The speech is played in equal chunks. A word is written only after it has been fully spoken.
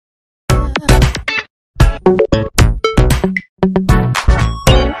এই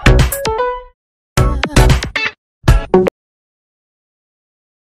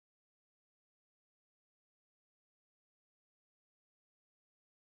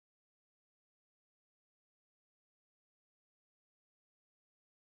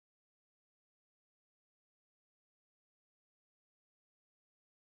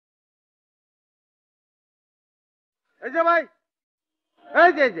যে ভাই,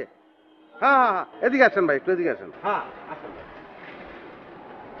 এই যে হ্যাঁ হ্যাঁ হ্যাঁ, এদিকে আসেন ভাই, একটু এদিকে আসেন। হ্যাঁ আসেন ভাই।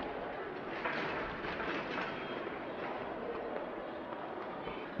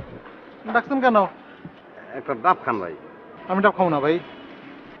 ডাকছেন কেন? একটা ডাব খান ভাই। আমি ডাব খাবো না ভাই।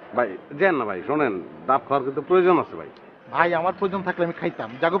 ভাই যেন না ভাই, শোনেন, ডাব খাওয়ার কিন্তু প্রয়োজন আছে ভাই। ভাই আমার প্রয়োজন থাকলে আমি খাইতাম,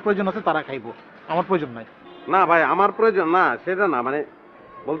 যাগো প্রয়োজন আছে তারা খাইবো, আমার প্রয়োজন নাই। না ভাই, আমার প্রয়োজন না সেটা না, মানে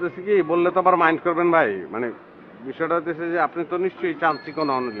বলতেছি কি, বললে তো আবার মাইন্ড করবেন ভাই। মানে বিষয়টা হচ্ছে যে আপনি তো নিশ্চয়ই চান চিকন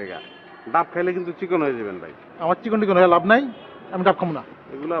হওয়ার লেগা, ডাব খাইলে কিন্তু চিকন হয়ে যাবেন ভাই। আমার চিকন টিকন হয়ে লাভ নাই, আমি ডাব খাবো না।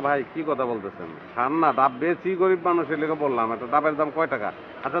 এগুলা ভাই কি কথা বলতেছেন? খান না, ডাব বেশি গরিব মানুষের লেগে বললাম। একটা ডাবের দাম কয় টাকা?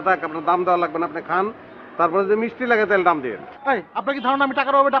 আচ্ছা থাক, আপনার দাম দেওয়া লাগবে না, আপনি খান, তারপরে যে মিষ্টি লাগে তাহলে দাম দিয়ে। এই আপনার কি ধারণা আমি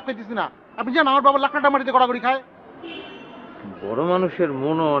টাকার অভাবে ডাব খাইতেছি না? আপনি জান আমার বাবা লাখটা মাটিতে গড়াগড়ি খায়। বড় মানুষের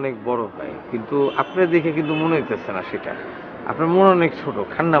মনও অনেক বড় হয়, কিন্তু আপনার দেখে কিন্তু মনে হইতেছে না সেটা। আপনার মন অনেক ছোট।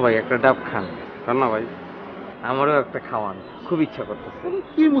 খান না ভাই, একটা ডাব খান। খান না ভাই? আমারও একটা খাওয়ান, খুব ইচ্ছা করতেছে।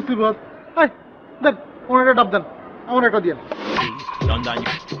 কি মুসিবত! এই দেন, ওনার একটা ডাব দেন, আমার একটা দিয়ে।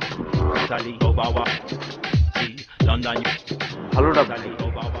 ভালো ডাব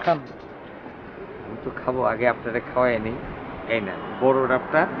খান। আমি তো খাবো, আগে আপনারা খাওয়াই নেই। এই না বড়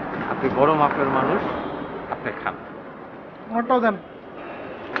ডাবটা, আপনি বড় মাপের মানুষ, আপনি খান। আমারটাও দেন।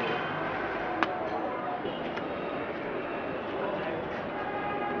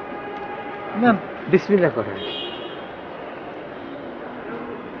 নেন। বিসমিল্লাহ করেন।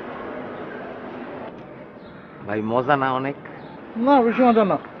 ভাই মজা না অনেক? না বেশি মজা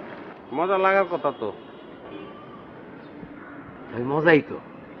না। মজা লাগার কথা তো ভাই, মজাই তো।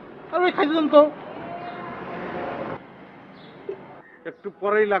 আরে খাইতে দেন তো। একটু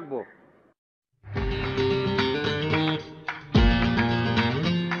পরেই লাগবো।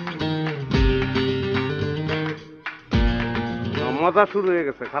 মজা শুরু হয়ে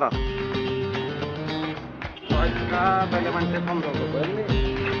গেছে, খারাপ।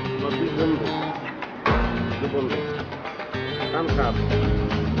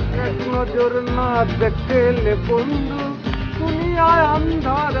 এক নজর না দেখলে বন্ধু দুনিয়ায়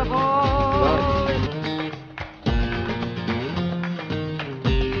আন্ধার হয়।